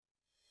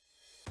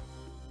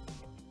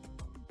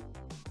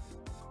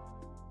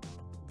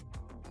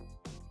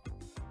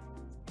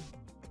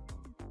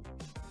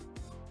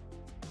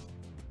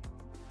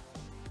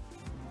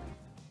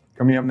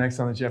Coming up next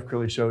on the Jeff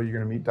Crilley Show, you're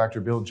going to meet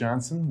Dr. Bill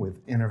Johnson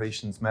with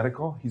Innovations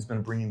Medical. He's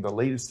been bringing the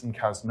latest in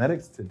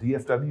cosmetics to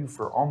DFW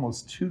for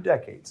almost 2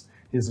 decades.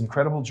 His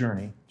incredible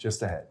journey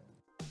just ahead.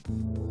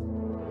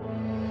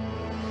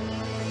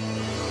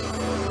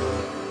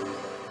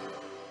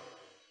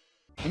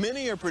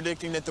 Many are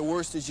predicting that the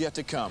worst is yet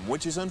to come,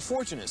 which is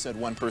unfortunate, said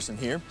one person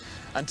here.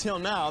 Until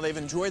now, they've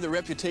enjoyed the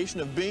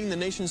reputation of being the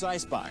nation's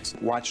icebox.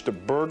 Watched a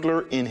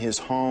burglar in his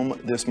home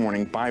this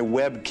morning by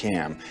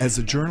webcam. As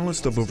a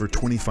journalist of over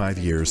 25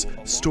 years,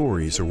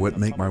 stories are what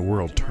make my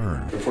world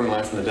turn. Reporting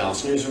live from the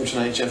Dallas newsroom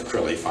tonight, Jeff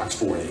Crilley, Fox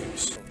 4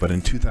 News. But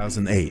in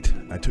 2008,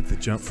 I took the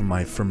jump from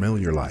my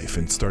familiar life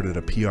and started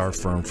a PR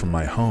firm from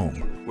my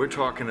home. We're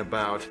talking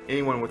about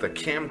anyone with a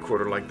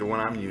camcorder like the one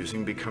I'm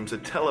using becomes a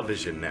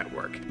television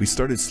network. We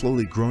started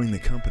slowly growing the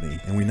company,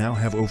 and we now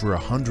have over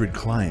 100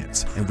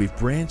 clients, and we've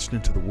branched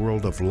into the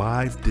world of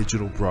live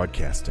digital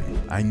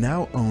broadcasting. I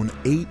now own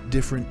 8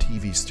 different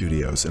TV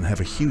studios and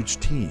have a huge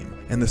team,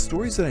 and the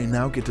stories that I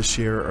now get to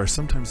share are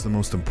sometimes the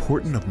most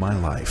important of my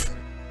life.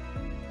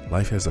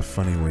 Life has a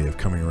funny way of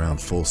coming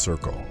around full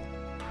circle.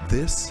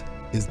 This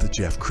is the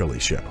Jeff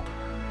Crilley Show.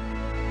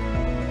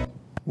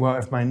 Well,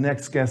 if my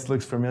next guest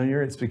looks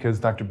familiar, it's because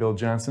Dr. Bill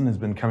Johnson has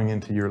been coming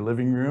into your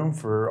living room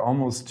for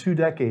almost 2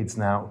 decades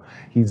now.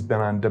 He's been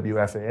on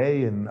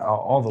WFAA and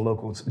all the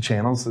local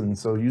channels, and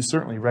so you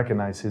certainly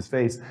recognize his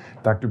face.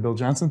 Dr. Bill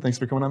Johnson, thanks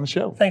for coming on the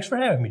show. Thanks for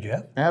having me,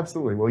 Jeff.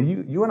 Absolutely. Well,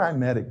 you and I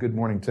met at Good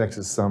Morning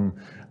Texas some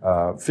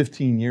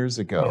 15 years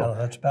ago. Yeah,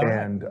 that's about right.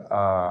 And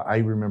I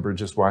remember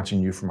just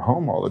watching you from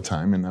home all the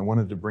time, and I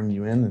wanted to bring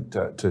you in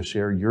to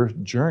share your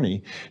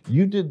journey.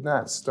 You did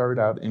not start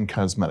out in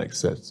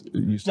cosmetics.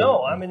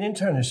 No, I'm an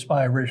internist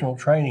by original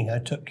training. I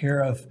took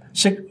care of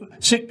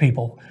sick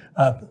people.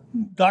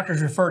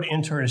 Doctors refer to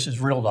internists as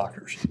real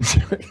doctors.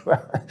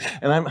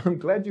 And I'm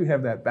glad you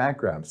have that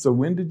background. So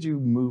when did you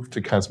move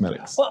to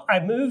cosmetics? Well, I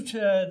moved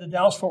to the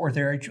Dallas-Fort Worth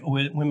area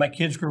when my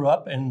kids grew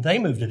up, and they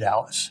moved to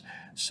Dallas.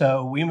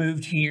 So we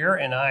moved here,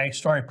 and I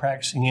started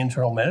practicing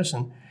internal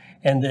medicine.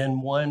 And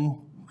then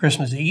one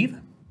Christmas Eve,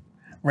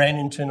 ran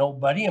into an old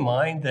buddy of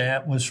mine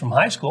that was from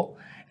high school,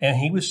 and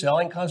he was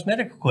selling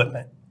cosmetic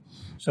equipment.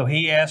 So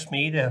he asked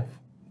me to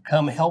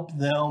come help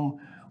them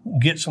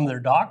get some of their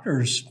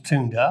doctors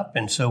tuned up.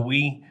 And so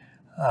we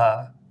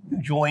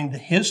joined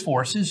his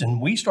forces,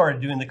 and we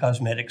started doing the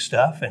cosmetic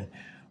stuff and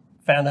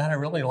found out I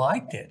really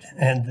liked it.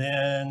 And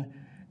then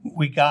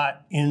we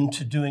got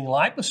into doing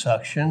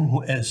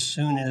liposuction as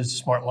soon as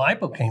Smart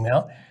Lipo came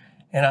out.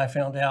 And I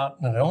found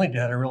out not only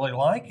did I really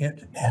like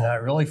it, and I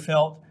really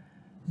felt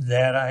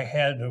that I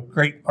had a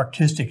great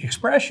artistic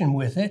expression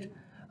with it,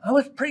 I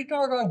was pretty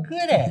doggone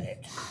good at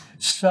it.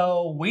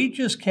 So we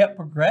just kept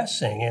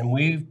progressing, and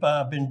we've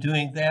been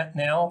doing that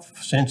now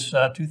since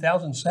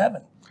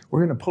 2007.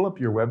 We're going to pull up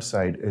your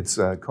website. It's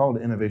called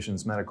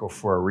Innovations Medical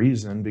for a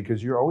reason,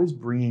 because you're always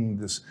bringing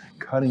this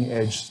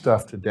cutting-edge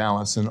stuff to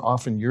Dallas, and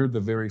often you're the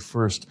very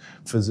first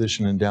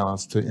physician in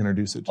Dallas to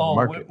introduce it to the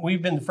market.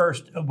 We've been the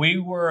first. We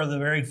were the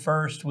very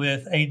first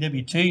with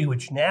AWT,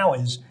 which now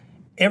is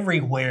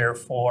everywhere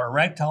for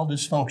erectile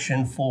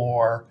dysfunction,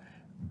 for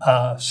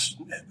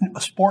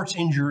sports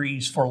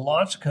injuries, for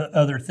lots of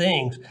other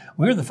things.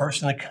 We were the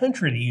first in the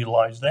country to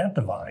utilize that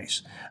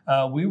device.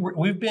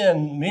 We've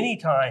been many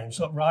times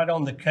right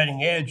on the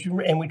cutting edge,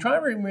 and we try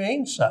to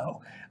remain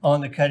so on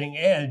the cutting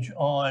edge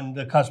on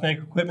the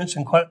cosmetic equipments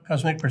and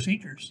cosmetic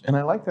procedures. And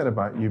I like that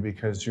about you,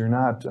 because you're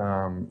not,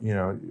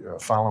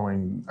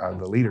 following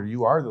the leader.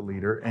 You are the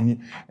leader,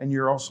 and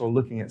you're also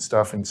looking at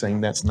stuff and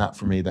saying, that's not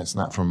for me, that's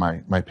not for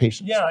my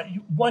patients. Yeah,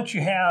 once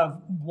you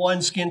have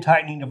one skin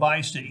tightening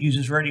device that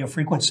uses radio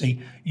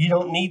frequency, you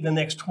don't need the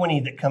next 20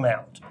 that come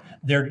out.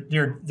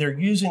 They're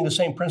using the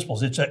same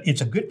principles. It's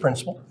a good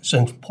principle. It's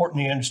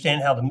important you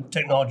understand how the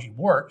technology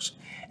works,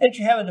 and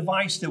you have a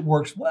device that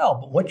works well.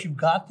 But once you've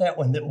got that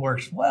one that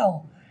works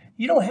well,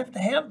 you don't have to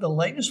have the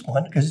latest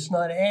one, because it's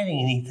not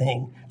adding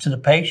anything to the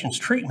patient's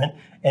treatment.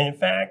 And in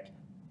fact,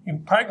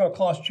 it's probably going to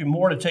cost you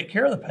more to take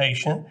care of the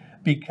patient,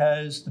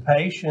 because the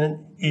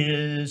patient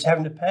is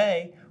having to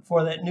pay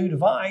for that new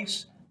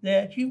device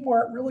that you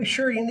weren't really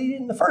sure you needed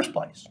in the first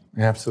place.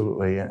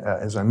 Absolutely.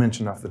 As I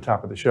mentioned off the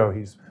top of the show,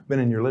 he's been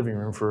in your living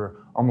room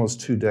for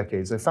almost 2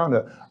 decades. I found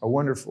a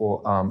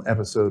wonderful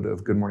episode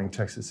of Good Morning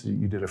Texas that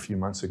you did a few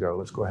months ago.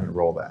 Let's go ahead and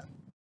roll that.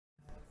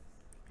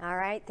 All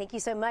right, thank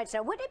you so much.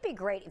 Now, wouldn't it be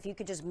great if you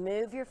could just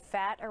move your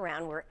fat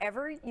around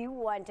wherever you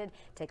wanted,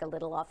 take a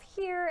little off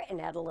here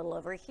and add a little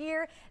over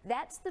here?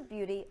 That's the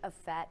beauty of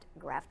fat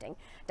grafting.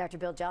 Dr.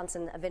 Bill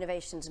Johnson of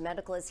Innovations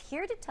Medical is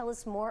here to tell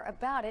us more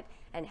about it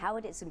and how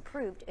it has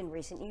improved in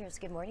recent years.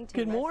 Good morning to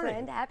you, my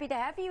friend. Happy to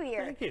have you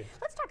here. Thank you.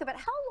 Let's talk about,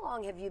 how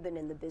long have you been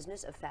in the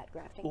business of fat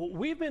grafting? Well,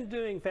 we've been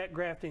doing fat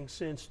grafting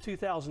since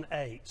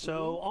 2008,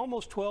 so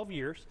almost 12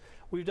 years.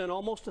 We've done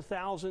almost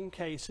 1,000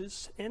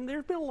 cases, and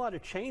there's been a lot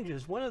of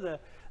changes. One of the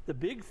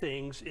big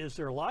things is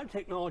there are a lot of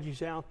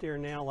technologies out there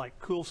now, like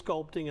cool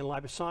sculpting and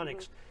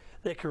liposonics,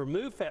 that can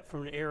remove fat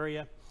from an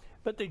area,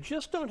 but they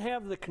just don't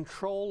have the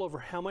control over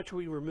how much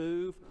we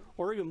remove,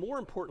 or even more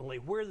importantly,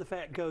 where the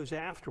fat goes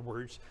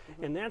afterwards.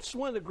 And that's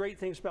one of the great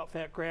things about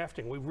fat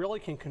grafting. We really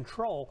can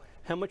control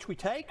how much we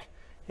take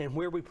and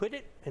where we put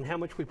it and how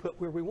much we put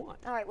where we want.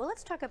 All right, well,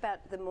 let's talk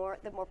about the more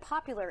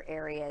popular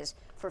areas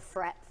for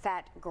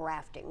fat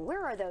grafting.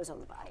 Where are those on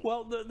the body?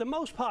 Well, the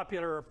most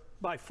popular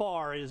by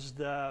far is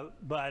the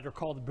butt, or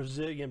called the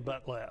Brazilian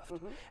butt lift.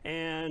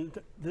 And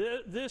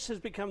this has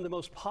become the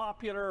most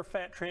popular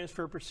fat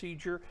transfer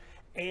procedure,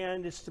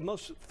 and it's the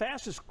most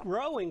fastest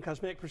growing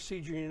cosmetic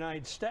procedure in the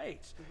United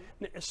States.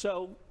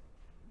 So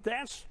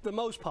that's the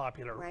most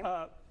popular.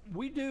 Right.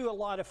 We do a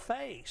lot of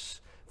face.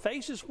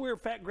 Face is where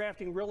fat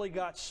grafting really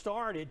got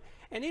started,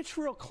 and its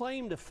real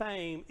claim to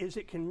fame is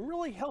it can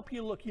really help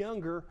you look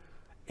younger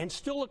and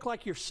still look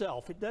like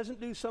yourself. It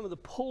doesn't do some of the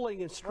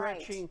pulling and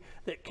stretching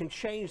that can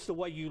change the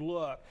way you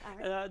look.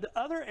 The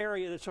other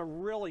area that's a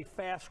really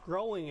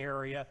fast-growing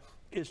area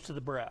is to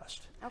the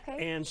breast.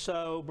 Okay. And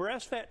so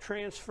breast fat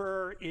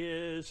transfer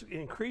is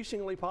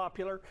increasingly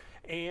popular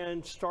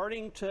and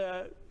starting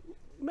to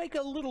make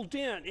a little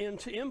dent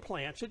into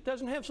implants. It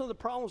doesn't have some of the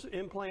problems of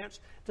implants,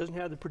 it doesn't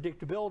have the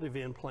predictability of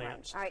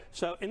implants. Right.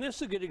 So, and this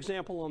is a good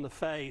example on the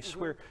face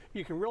where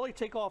you can really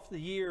take off the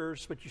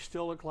years, but you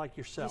still look like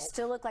yourself. You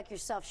still look like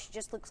yourself. She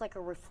just looks like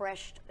a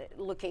refreshed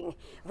looking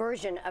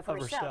version of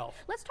herself.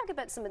 Let's talk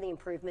about some of the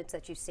improvements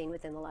that you've seen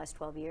within the last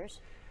 12 years.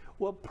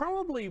 Well,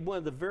 probably one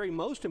of the very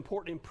most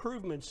important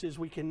improvements is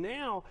we can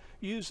now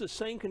use the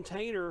same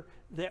container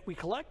that we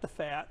collect the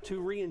fat to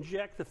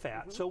re-inject the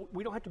fat. So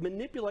we don't have to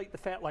manipulate the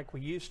fat like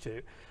we used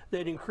to.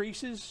 That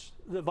increases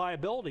the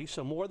viability,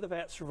 so more of the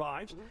fat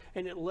survives,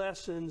 and it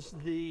lessens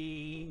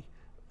the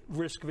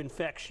risk of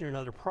infection and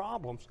other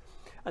problems.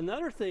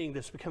 Another thing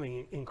that's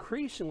becoming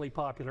increasingly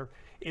popular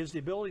is the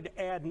ability to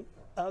add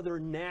other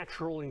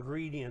natural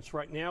ingredients.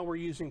 Right now we're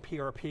using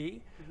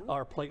PRP,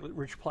 our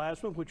platelet-rich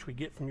plasma, which we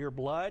get from your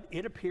blood.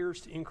 It appears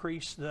to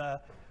increase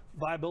the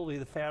viability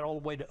of the fat all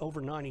the way to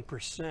over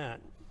 90%.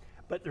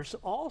 But there's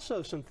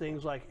also some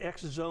things like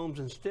exosomes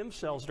and stem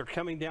cells that are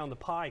coming down the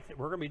pike that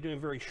we're going to be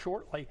doing very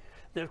shortly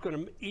that's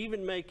going to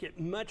even make it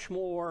much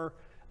more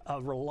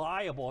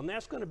reliable, and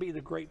that's going to be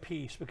the great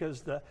piece,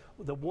 because the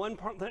one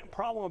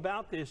problem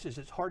about this is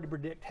it's hard to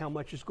predict how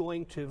much is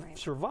going to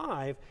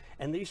survive,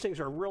 and these things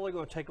are really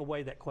going to take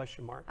away that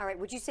question mark. All right,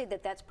 would you say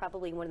that that's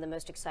probably one of the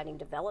most exciting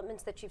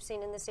developments that you've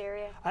seen in this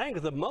area? I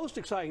think the most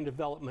exciting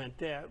development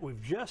that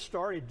we've just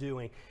started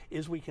doing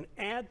is we can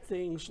add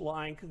things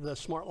like the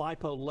Smart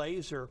Lipo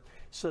laser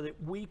so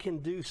that we can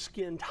do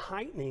skin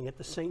tightening at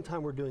the same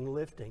time we're doing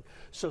lifting.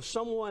 So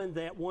someone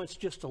that wants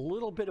just a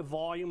little bit of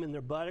volume in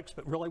their buttocks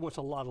but really wants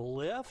a lot of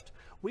lift,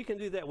 we can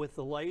do that with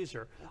the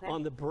laser.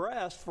 On the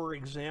breast, for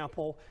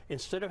example,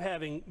 instead of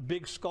having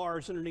big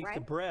scars underneath the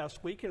breast,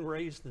 we can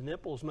raise the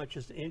nipple as much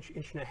as an inch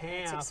and a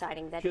half. That's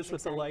exciting. Just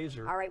with the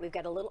laser. All right, we've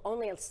got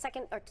only a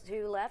second or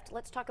two left.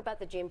 Let's talk about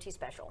the GMT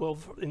special. Well,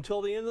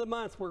 until the end of the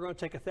month, we're going to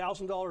take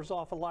 $1,000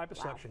 off of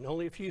liposuction.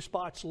 Only a few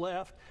spots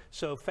left,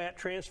 so fat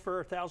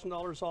transfer,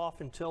 $1,000 off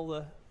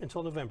until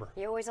November.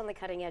 You're always on the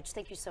cutting edge.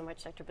 Thank you so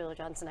much, Dr. Bill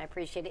Johnson. I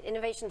appreciate it.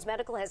 Innovations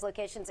Medical has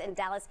locations in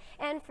Dallas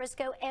and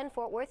Frisco and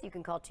Fort Worth. You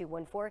can call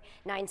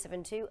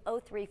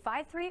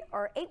 214-972-0353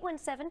 or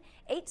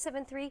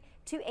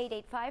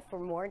 817-873-2885 for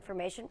more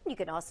information. You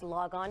can also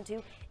log on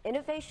to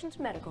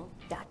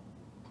innovationsmedical.com.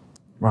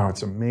 Wow,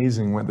 it's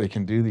amazing what they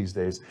can do these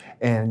days.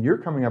 And you're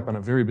coming up on a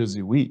very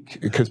busy week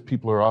because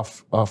people are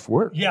off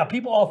work. Yeah,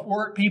 people off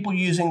work, people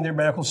using their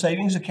medical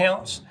savings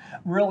accounts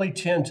really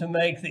tend to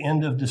make the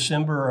end of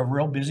December a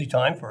real busy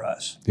time for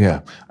us. Yeah.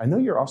 I know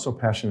you're also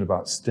passionate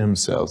about stem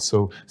cells,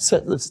 so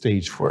set the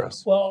stage for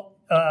us. Well,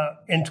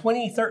 in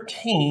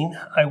 2013,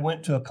 I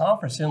went to a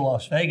conference in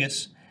Las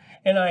Vegas,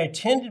 and I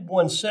attended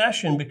one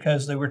session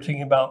because they were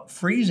talking about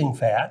freezing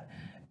fat.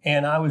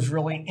 And I was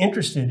really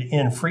interested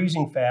in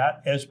freezing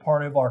fat as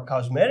part of our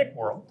cosmetic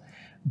world.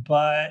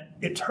 But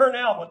it turned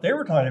out what they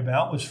were talking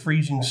about was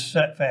freezing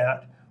set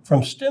fat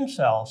from stem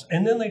cells.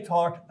 And then they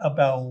talked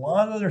about a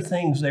lot of other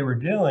things they were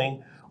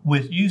doing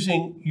with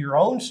using your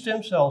own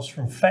stem cells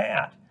from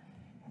fat.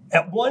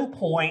 At one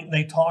point,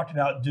 they talked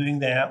about doing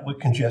that with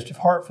congestive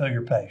heart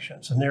failure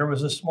patients. And there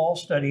was a small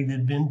study that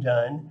had been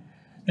done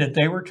that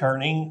they were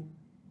turning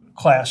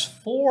class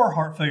 4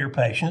 heart failure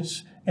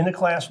patients and the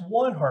class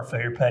 1 heart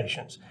failure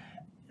patients.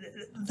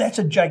 That's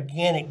a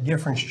gigantic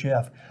difference,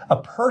 Jeff.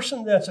 A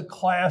person that's a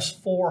class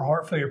 4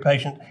 heart failure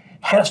patient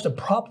has to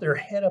prop their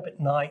head up at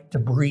night to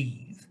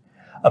breathe.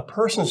 A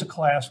person that's a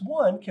class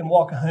 1 can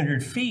walk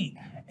 100 feet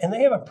and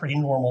they have a pretty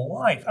normal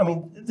life. I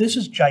mean, this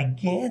is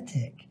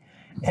gigantic.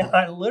 And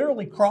I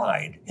literally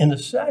cried in the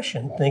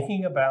session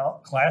thinking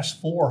about class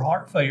 4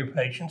 heart failure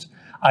patients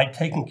I'd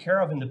taken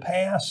care of in the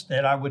past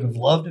that I would have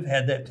loved to have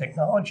had that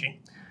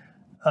technology.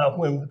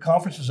 When the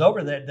conference was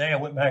over that day, I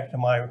went back to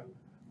my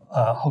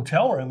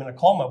hotel room and I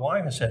called my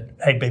wife and said,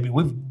 hey, baby,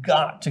 we've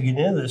got to get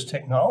into this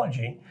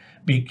technology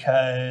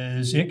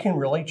because it can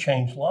really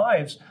change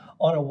lives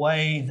on a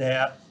way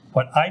that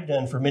what I'd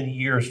done for many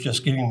years,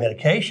 just giving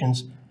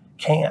medications,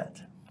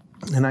 can't.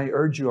 And I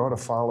urge you all to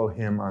follow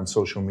him on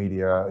social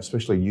media,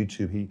 especially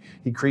YouTube.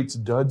 He creates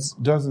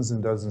dozens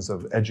and dozens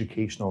of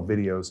educational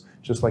videos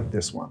just like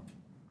this one.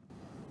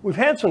 We've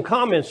had some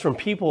comments from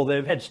people that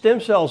have had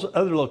stem cells at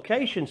other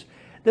locations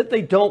that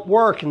they don't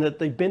work and that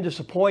they've been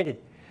disappointed.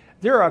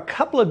 There are a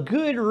couple of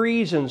good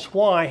reasons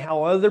why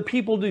how other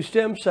people do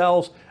stem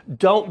cells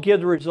don't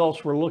give the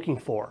results we're looking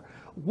for.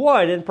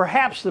 One, and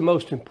perhaps the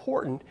most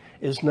important,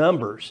 is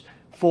numbers.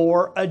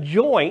 For a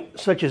joint,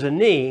 such as a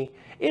knee,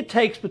 it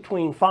takes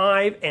between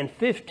 5 and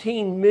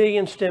 15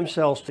 million stem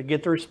cells to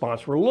get the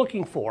response we're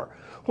looking for.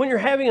 When you're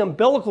having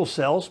umbilical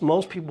cells,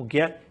 most people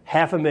get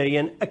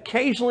 500,000,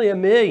 occasionally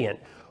 1 million.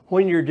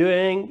 When you're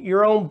doing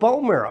your own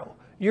bone marrow,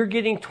 you're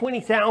getting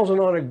 20,000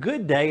 on a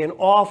good day and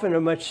often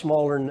a much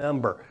smaller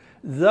number.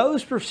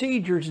 Those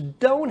procedures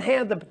don't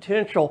have the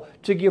potential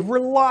to give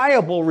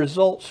reliable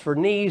results for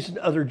knees and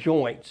other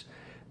joints.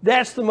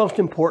 That's the most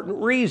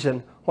important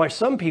reason why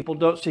some people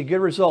don't see good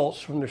results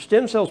from their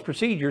stem cells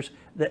procedures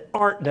that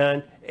aren't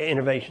done at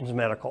Innovations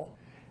Medical.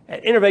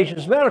 At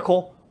Innovations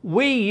Medical,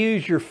 we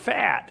use your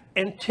fat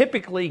and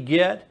typically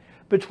get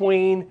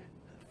between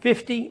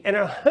 50 and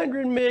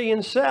 100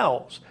 million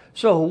cells.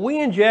 So when we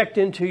inject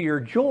into your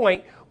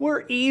joint,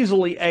 we're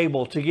easily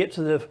able to get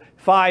to the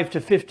 5 to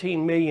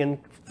 15 million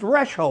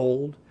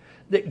threshold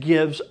that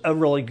gives a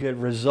really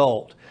good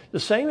result. The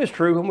same is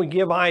true when we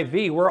give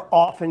IV. We're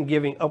often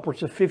giving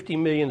upwards of 50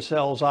 million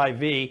cells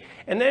IV,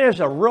 and that has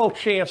a real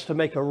chance to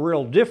make a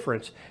real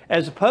difference,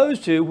 as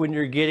opposed to when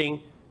you're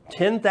getting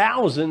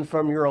 10,000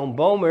 from your own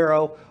bone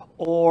marrow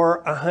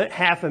or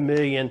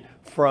 500,000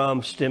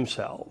 from stem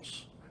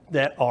cells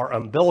that are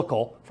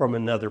umbilical from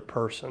another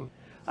person.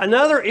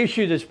 Another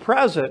issue that's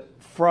present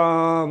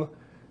from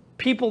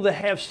people that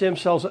have stem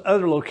cells at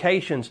other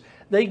locations,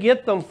 they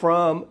get them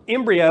from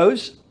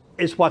embryos,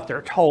 is what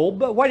they're told,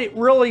 but what it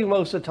really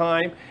most of the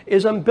time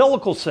is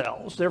umbilical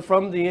cells. They're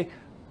from the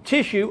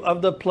tissue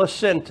of the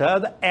placenta,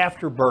 the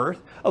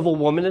afterbirth of a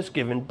woman that's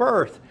given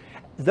birth.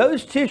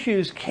 Those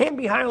tissues can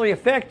be highly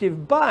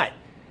effective, but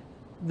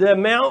the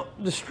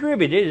amount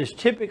distributed is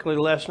typically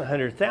less than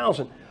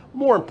 100,000.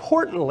 More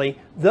importantly,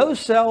 those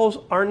cells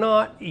are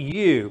not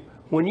you.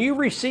 When you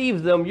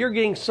receive them, you're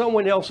getting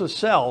someone else's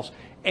cells.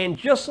 And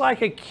just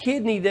like a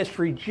kidney that's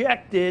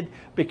rejected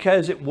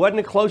because it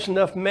wasn't a close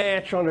enough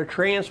match on a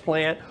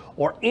transplant,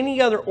 or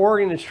any other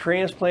organ that's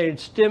transplanted,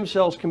 stem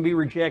cells can be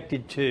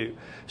rejected too.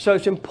 So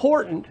it's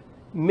important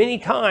many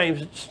times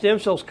that stem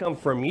cells come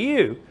from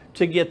you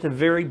to get the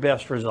very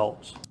best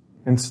results.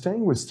 And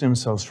staying with stem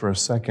cells for a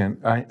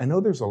second, I know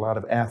there's a lot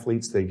of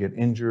athletes, they get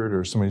injured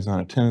or somebody's on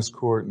a tennis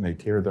court and they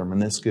tear their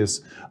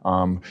meniscus.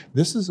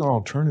 This is an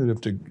alternative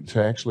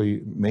to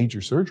actually major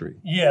surgery.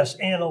 Yes,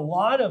 and a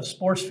lot of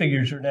sports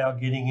figures are now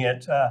getting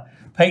it.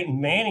 Peyton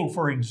Manning,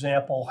 for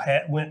example,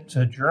 went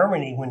to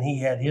Germany when he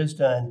had his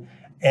done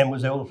and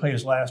was able to play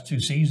his last 2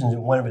 seasons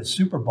in one of his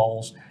Super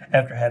Bowls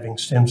after having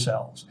stem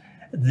cells.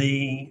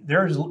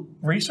 There's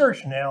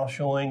research now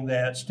showing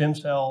that stem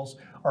cells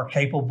are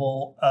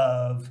capable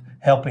of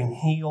helping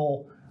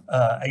heal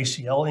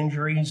ACL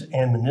injuries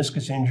and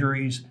meniscus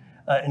injuries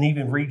and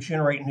even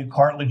regenerate new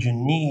cartilage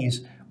in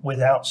knees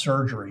without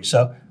surgery.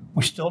 So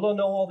we still don't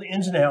know all the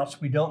ins and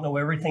outs. We don't know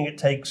everything it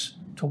takes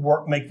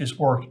to make this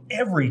work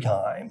every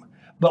time,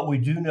 but we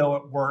do know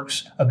it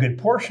works a good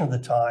portion of the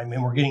time,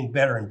 and we're getting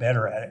better and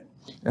better at it.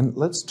 And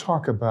let's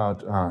talk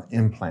about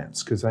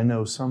implants, because I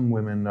know some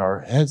women are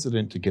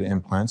hesitant to get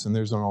implants, and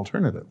there's an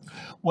alternative.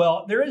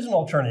 Well, there is an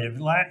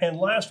alternative. And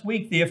last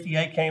week, the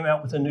FDA came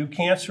out with a new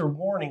cancer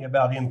warning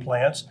about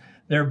implants.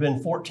 There have been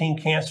 14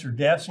 cancer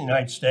deaths in the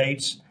United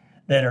States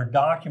that are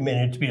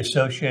documented to be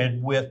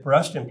associated with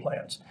breast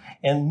implants.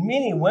 And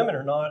many women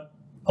are not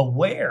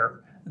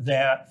aware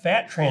that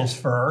fat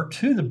transfer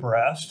to the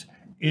breast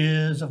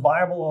is a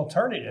viable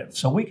alternative.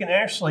 So we can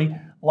actually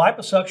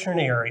liposuction an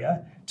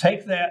area,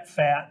 take that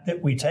fat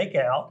that we take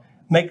out,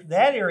 make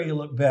that area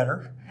look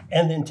better,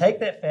 and then take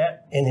that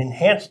fat and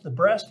enhance the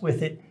breast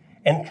with it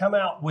and come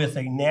out with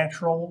a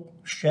natural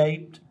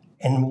shaped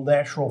and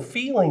natural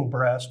feeling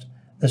breast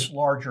that's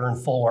larger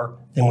and fuller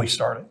than we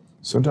started.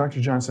 So Dr.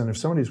 Johnson, if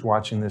somebody's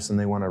watching this and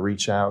they want to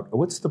reach out,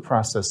 what's the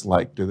process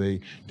like? Do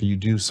you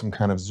do some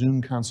kind of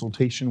Zoom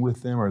consultation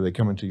with them, or they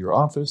come into your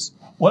office?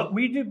 Well,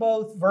 we do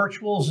both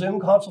virtual Zoom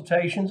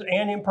consultations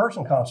and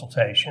in-person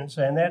consultations,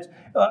 and that's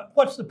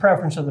what's the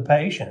preference of the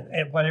patient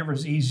and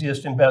whatever's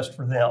easiest and best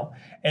for them.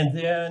 And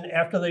then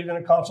after they've done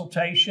a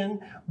consultation,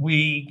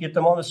 we get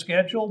them on the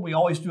schedule. We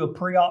always do a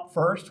pre-op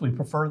first. We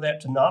prefer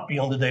that to not be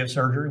on the day of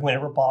surgery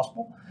whenever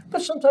possible,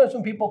 but sometimes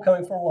when people are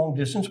coming from a long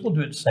distance, we'll do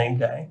it the same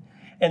day.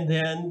 And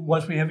then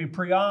once we have you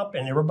pre-op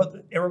and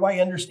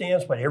everybody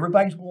understands what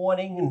everybody's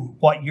wanting and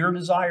what your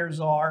desires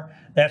are,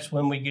 that's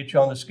when we get you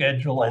on the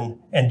schedule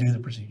and do the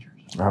procedures.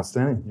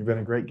 Outstanding. You've been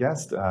a great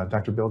guest,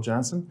 Dr. Bill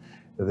Johnson.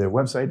 Their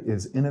website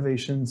is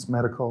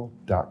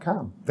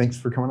innovationsmedical.com. Thanks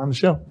for coming on the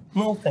show.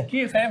 Well, thank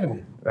you for having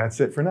me.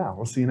 That's it for now.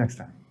 We'll see you next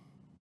time.